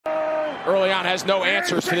early on has no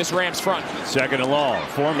answers for this Rams front. Second and long,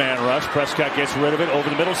 four-man rush. Prescott gets rid of it over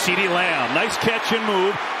the middle. CeeDee Lamb, nice catch and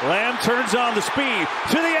move. Lamb turns on the speed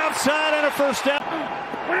to the outside and a first down.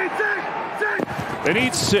 They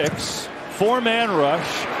need 6. Four-man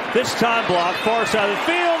rush. This time blocked far side of the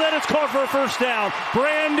field, and it's caught for a first down.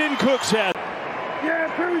 Brandon Cooks had.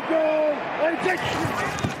 Yeah, here we go.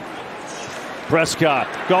 Prescott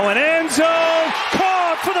going end zone,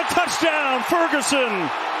 caught for the touchdown. Ferguson.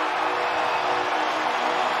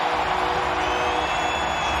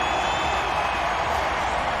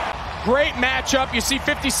 Great matchup. You see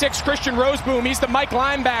 56 Christian Roseboom. He's the Mike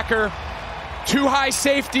linebacker. 2 high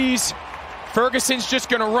safeties. Ferguson's just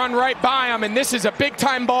going to run right by him, and this is a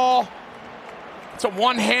big-time ball. It's a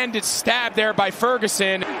one-handed stab there by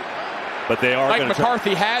Ferguson. But they are Mike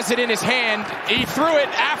McCarthy has it in his hand. He threw it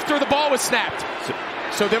after the ball was snapped.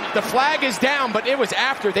 So the flag is down, but it was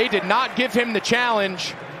after. They did not give him the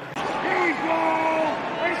challenge.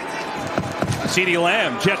 CeeDee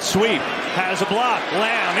Lamb, jet sweep, has a block.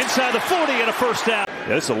 Lamb inside the 40 and a first down.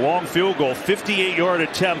 Yeah, this is a long field goal, 58-yard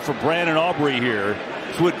attempt for Brandon Aubrey here.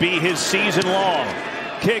 This would be his season long.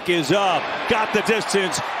 Kick is up, got the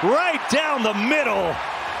distance, right down the middle.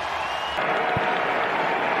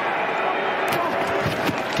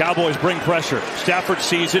 Cowboys bring pressure. Stafford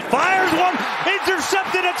sees it, fires one,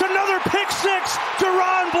 intercepted. It's another pick six.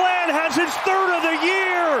 Deron Bland has his 3rd of the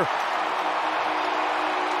year.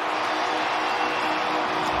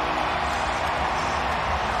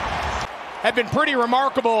 Have been pretty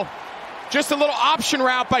remarkable. Just a little option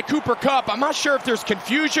route by Cooper Kupp. I'm not sure if there's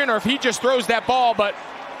confusion or if he just throws that ball, but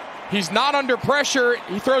he's not under pressure.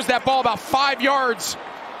 He throws that ball about 5 yards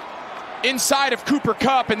inside of Cooper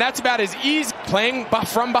Kupp, and that's about as easy. Playing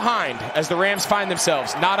from behind as the Rams find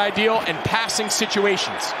themselves not ideal in passing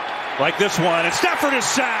situations. Like this one, and Stafford is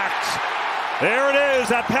sacked. There it is,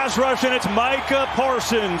 that pass rush, and it's Micah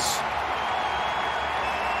Parsons.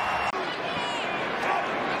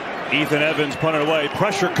 Ethan Evans punted away,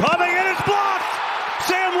 pressure coming, and it's blocked!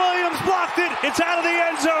 Sam Williams blocked it, it's out of the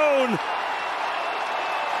end zone!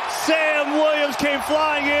 Sam Williams came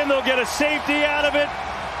flying in, they'll get a safety out of it,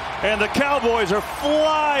 and the Cowboys are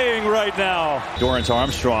flying right now. Dorrance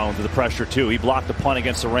Armstrong with the pressure too. He blocked the punt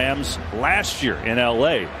against the Rams last year in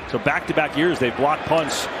LA. So back-to-back years they blocked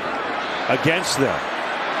punts against them.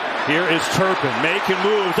 Here is Turpin making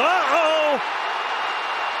moves. Uh-oh!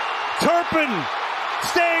 Turpin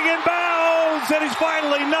staying in bounds, and he's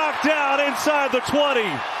finally knocked out inside the 20.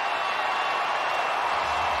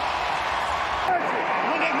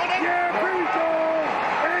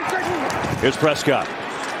 Here's Prescott.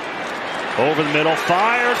 Over the middle,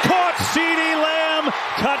 fires, caught, CeeDee Lamb,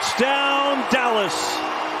 touchdown, Dallas.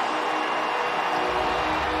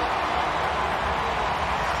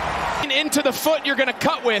 Into the foot you're going to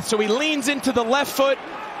cut with, so he leans into the left foot,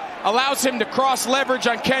 allows him to cross leverage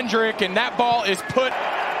on Kendrick, and that ball is put.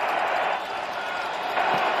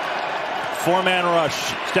 Four-man rush.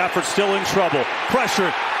 Stafford still in trouble.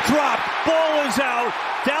 Pressure, dropped, ball is out.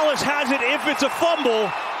 Dallas has it if it's a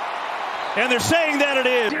fumble, and they're saying that it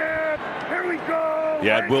is. Here we go.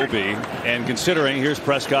 Yeah, it will be. And considering, here's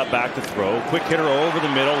Prescott back to throw. Quick hitter over the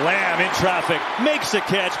middle. Lamb in traffic, makes the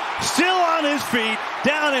catch, still on his feet,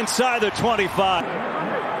 down inside the 25.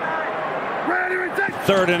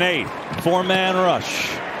 3rd and 8. Four-man rush.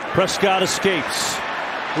 Prescott escapes.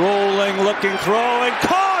 Rolling, looking, throwing,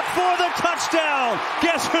 caught for the touchdown.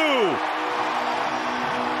 Guess who?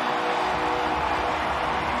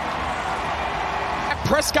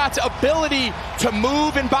 Prescott's ability to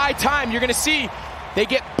move and buy time. You're going to see they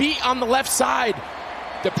get beat on the left side.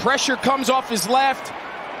 The pressure comes off his left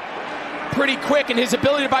pretty quick, and his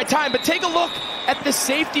ability to buy time. But take a look at the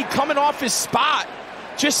safety coming off his spot.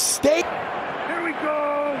 Just stay. Here we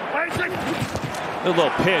go. A little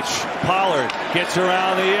pitch. Pollard gets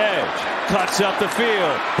around the edge. Cuts up the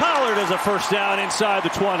field. Pollard has a first down inside the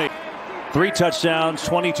 20. 3 touchdowns,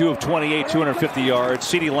 22 of 28, 250 yards.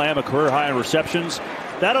 CeeDee Lamb, a career high in receptions.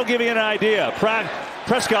 That'll give you an idea.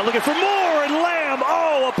 Prescott looking for more, and Lamb,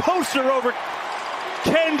 oh, a poster over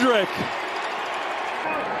Kendrick.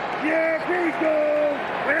 Yeah, here we go.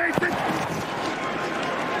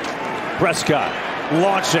 Prescott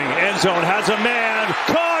launching, end zone, has a man.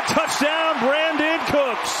 Caught, touchdown, Brandon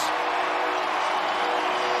Cooks.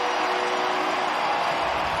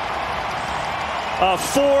 A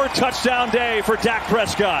 4-touchdown day for Dak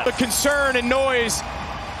Prescott. The concern and noise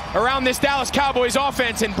around this Dallas Cowboys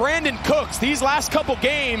offense, and Brandon Cooks, these last couple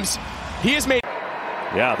games, he has made.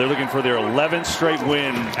 Yeah, they're looking for their 11th straight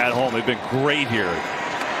win at home. They've been great here.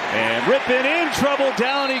 And Rippin in trouble,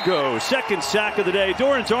 down he goes. Second sack of the day,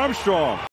 Dorrance Armstrong.